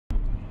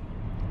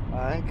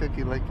Hi,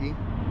 Cookie Licky.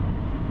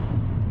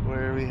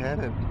 Where are we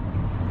headed?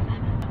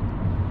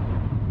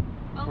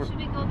 Oh, should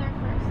we go there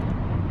first?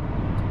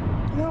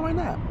 Yeah, why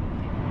not?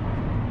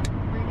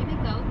 We're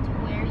gonna go to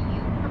where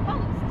you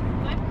proposed.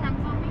 Do I have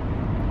crumbs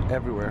on me?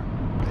 Everywhere.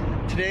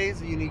 Today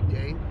is a unique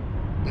day.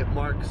 It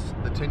marks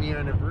the 10-year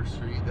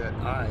anniversary that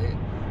I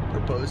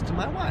proposed to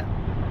my wife,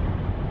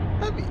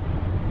 Abby.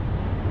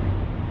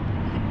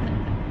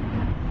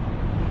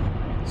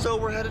 So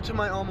we're headed to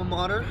my alma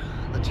mater,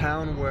 the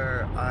town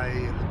where I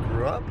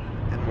grew up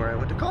and where I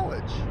went to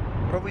college,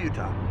 Provo,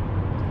 Utah.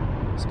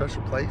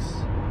 Special place.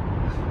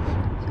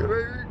 Here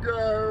we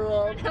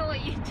go. I know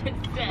what you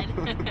just said.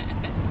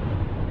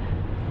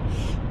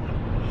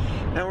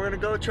 And we're gonna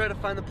go try to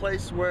find the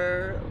place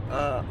where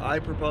I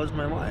proposed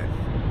my wife.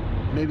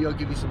 Maybe I'll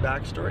give you some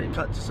backstory,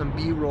 cut to some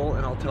B-roll,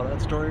 and I'll tell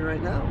that story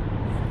right now.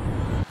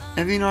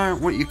 Evie and I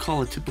aren't what you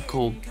call a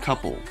typical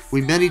couple.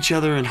 We met each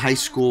other in high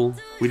school.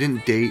 We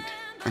didn't date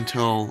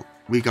until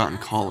we got in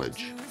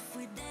college.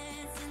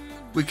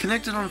 We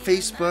connected on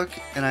Facebook,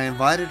 and I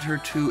invited her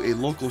to a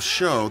local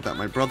show that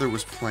my brother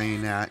was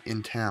playing at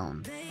in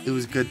town. It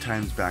was good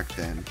times back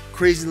then.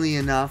 Crazily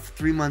enough,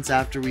 3 months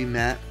after we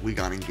met, we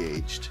got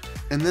engaged.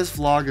 And this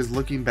vlog is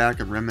looking back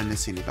and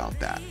reminiscing about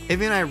that.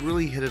 Evie and I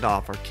really hit it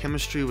off. Our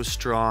chemistry was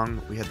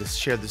strong. We had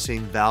shared the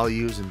same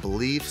values and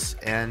beliefs,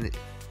 and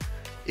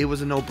it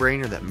was a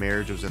no-brainer that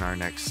marriage was in our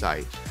next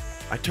sight.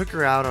 I took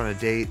her out on a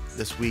date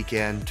this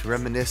weekend to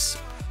reminisce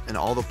in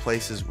all the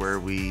places where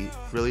we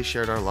really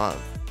shared our love.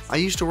 I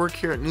used to work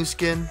here at New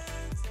Skin.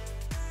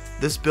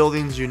 This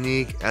building's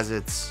unique as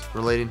it's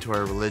relating to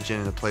our religion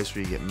and a place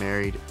where you get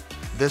married.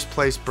 This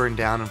place burned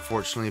down,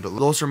 unfortunately, but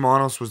Los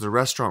Hermanos was the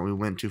restaurant we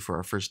went to for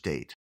our first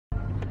date.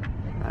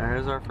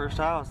 There's our first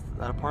house,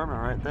 that apartment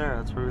right there.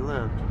 That's where we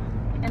lived.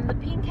 And the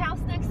pink house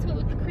next to it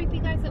with the creepy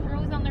guys that were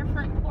always on their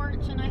front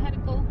porch, and I had to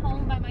go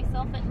home by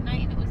myself at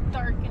night, and it was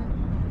dark,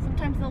 and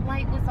sometimes the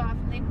light was off,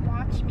 and they'd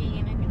watch me,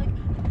 and I'd be like,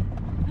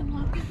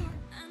 unlock the door.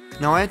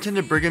 Now, I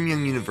attended Brigham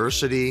Young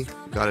University,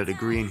 got a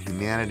degree in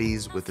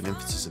humanities with an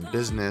emphasis in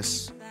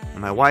business,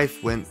 and my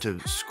wife went to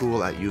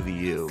school at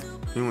UVU.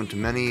 We went to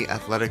many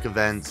athletic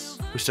events,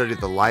 we studied at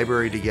the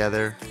library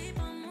together,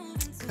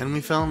 and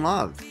we fell in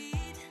love.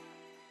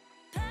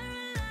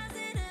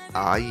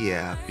 Ah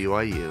yeah,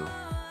 BYU.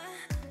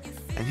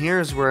 And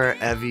here's where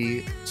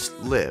Evie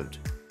lived,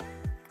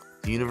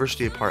 the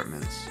university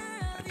apartments.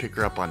 I'd pick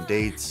her up on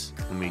dates,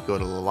 and we'd go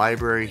to the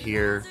library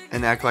here,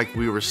 and act like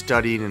we were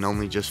studying and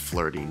only just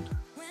flirting.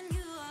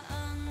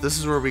 This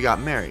is where we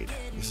got married.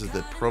 This is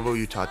the Provo,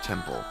 Utah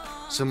Temple,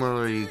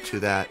 similarly to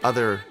that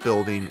other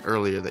building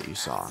earlier that you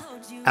saw.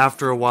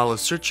 After a while of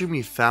searching,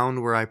 we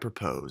found where I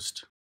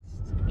proposed.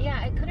 Yeah,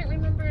 I couldn't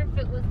remember if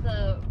it was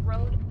the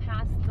road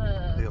past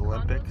the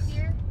Olympics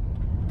here.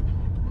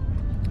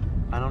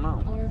 I don't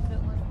know. Or if it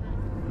was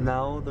the...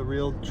 Now the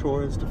real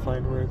chore is to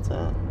find where it's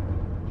at.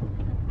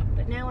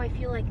 But now I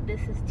feel like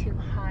this is too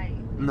high.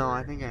 No,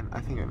 I think I know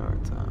where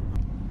it's at.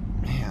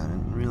 Man, I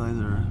didn't realize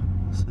there were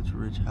such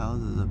rich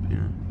houses up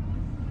here.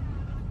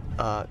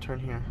 Turn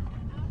here.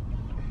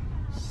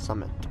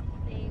 Summit.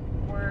 They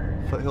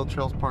were... Foothill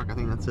Trails Park, I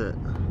think that's it.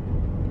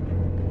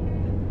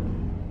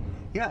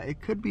 Yeah,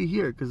 it could be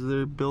here because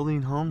they're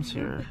building homes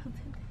here.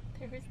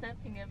 There was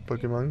nothing up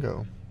Pokemon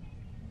Go.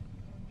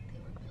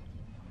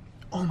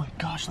 Oh my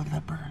gosh, look at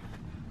that bird.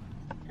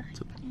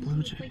 It's a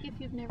blue jay. It's like if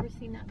you've never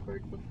seen that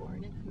bird before,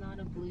 and it's not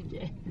a blue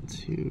jay. It's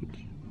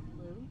huge.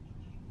 Blue?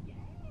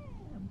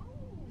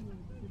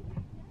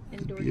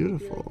 It's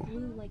beautiful. Like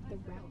blue like the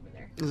route over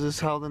there. Is this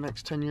how the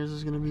next 10 years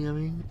is going to be,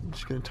 Evie? You're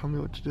just going to tell me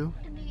what to do?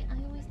 I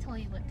always tell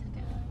you what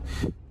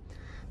to do.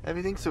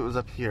 Evie thinks it was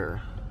up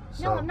here.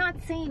 So No, I'm not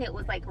saying it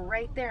was like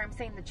right there. I'm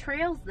saying the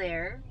trail's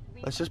there.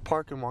 let's just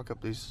park and walk up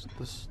this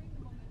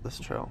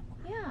trail.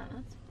 Yeah,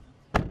 that's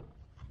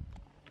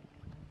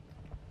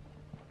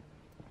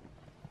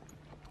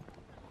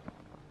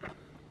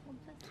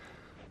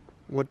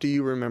What do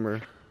you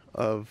remember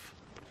of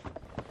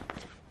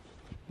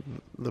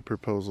the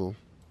proposal?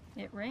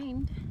 It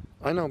rained.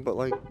 I know, but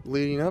like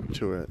leading up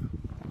to it.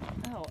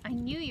 Oh, I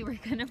knew you were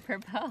gonna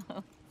propose.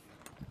 Are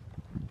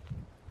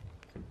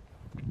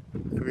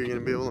we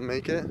gonna be able to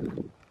make it?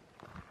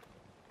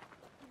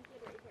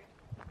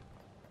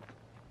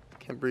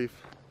 Can't breathe.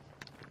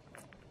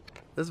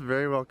 This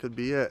very well could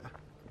be it.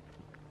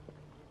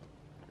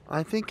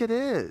 I think it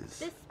is.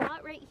 This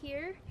spot right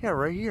here? Yeah,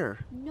 right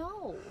here.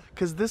 No.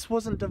 Because this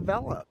wasn't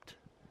developed.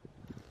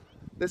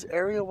 This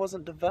area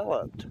wasn't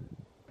developed.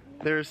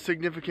 There's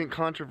significant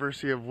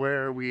controversy of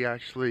where we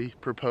actually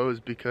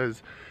proposed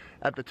because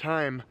at the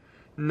time,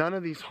 none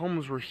of these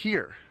homes were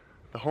here.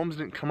 The homes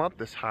didn't come up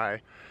this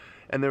high.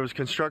 And there was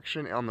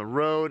construction on the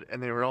road,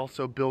 and they were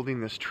also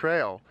building this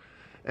trail.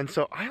 And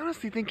so I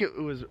honestly think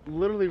it was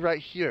literally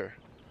right here.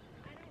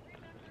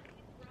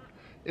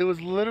 It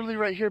was literally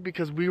right here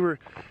because we were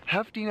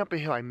hefting up a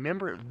hill. I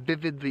remember it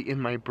vividly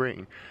in my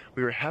brain.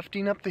 We were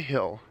hefting up the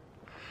hill,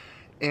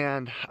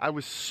 and I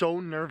was so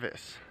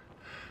nervous.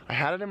 I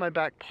had it in my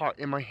back pocket,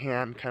 in my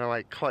hand, kind of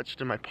like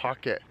clutched in my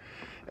pocket.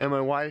 And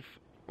my wife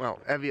well,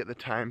 Evie at the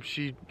time,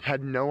 she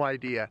had no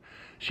idea.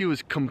 She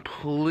was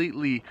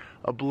completely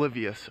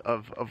oblivious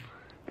of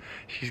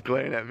she's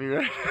glaring at me,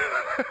 right?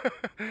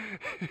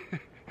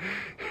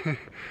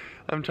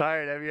 I'm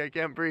tired, Evie, I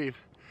can't breathe.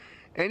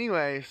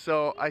 Anyway,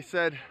 so I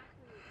said,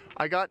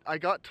 I got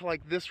to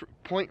like this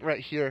point right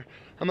here.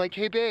 I'm like,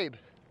 hey babe.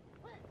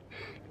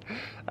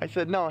 I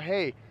said, no,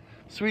 hey,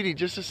 sweetie,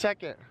 just a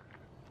second.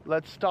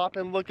 Let's stop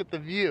and look at the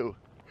view.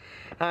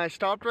 And I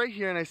stopped right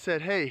here and I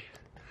said, hey,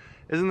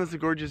 isn't this a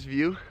gorgeous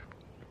view?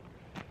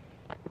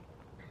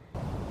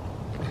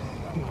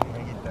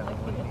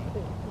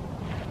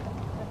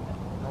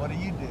 What do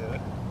you do? Do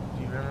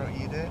you remember what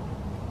you did?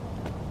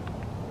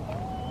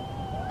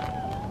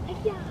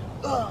 Yeah.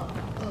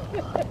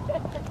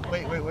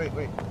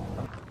 Wait.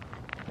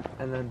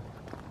 And then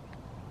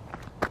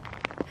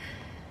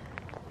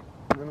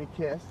we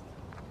kissed.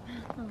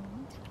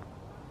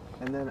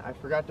 And then I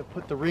forgot to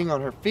put the ring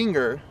on her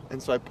finger,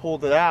 and so I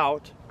pulled it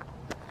out.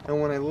 And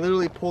when I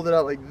literally pulled it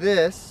out like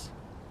this,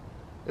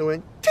 it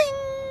went ting!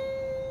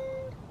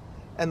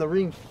 And the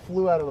ring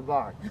flew out of the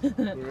box. You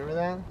remember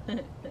that?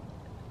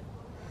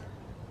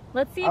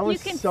 Let's see if you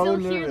can still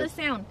hear the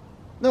sound.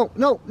 No.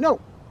 Don't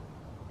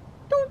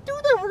do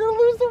that. We're going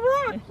to lose the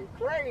rock. You're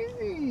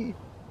crazy.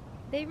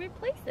 They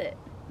replace it.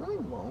 No, they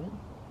won't.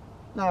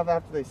 Not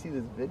after they see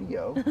this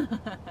video.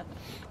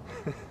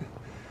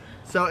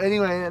 So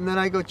anyway, and then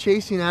I go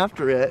chasing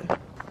after it.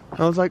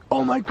 I was like,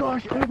 oh my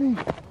gosh, Evie.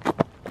 I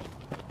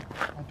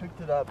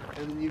picked it up,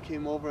 and then you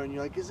came over and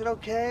you're like, is it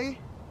okay?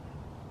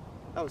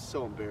 That was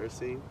so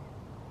embarrassing.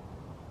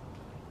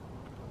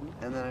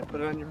 And then I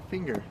put it on your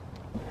finger.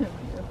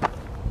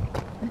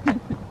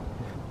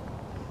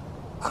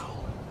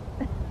 Ow.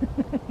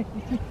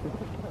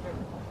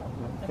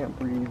 I can't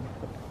breathe.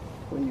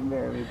 Will you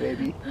marry me,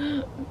 baby?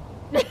 Will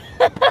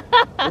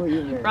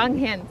you marry Wrong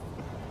me? hand.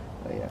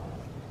 Oh yeah.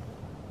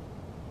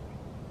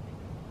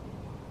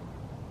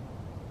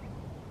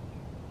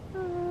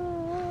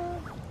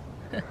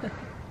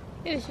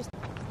 It was just.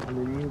 And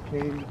then you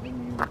came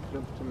and you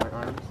jumped to my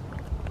arms.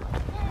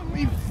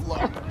 We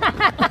flung.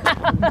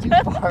 Too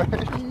far.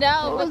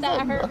 No, but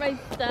that hurt my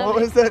stomach. What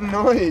was that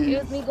noise?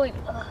 It was me going,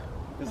 ugh.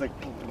 It was like.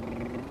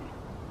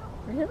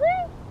 Really?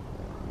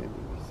 Maybe it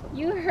was something.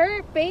 You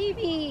hurt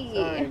baby.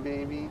 Sorry,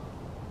 baby.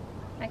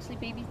 Actually,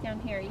 baby's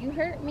down here. You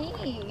hurt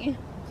me.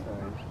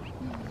 Sorry.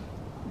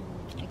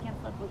 I can't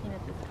stop looking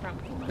at this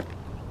crump too much.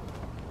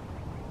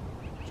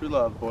 True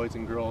love, boys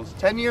and girls.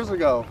 10 years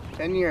ago.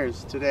 10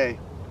 years today.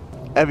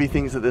 Evie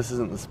thinks that this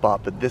isn't the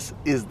spot, but this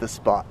is the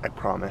spot, I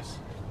promise.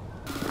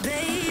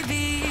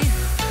 Baby.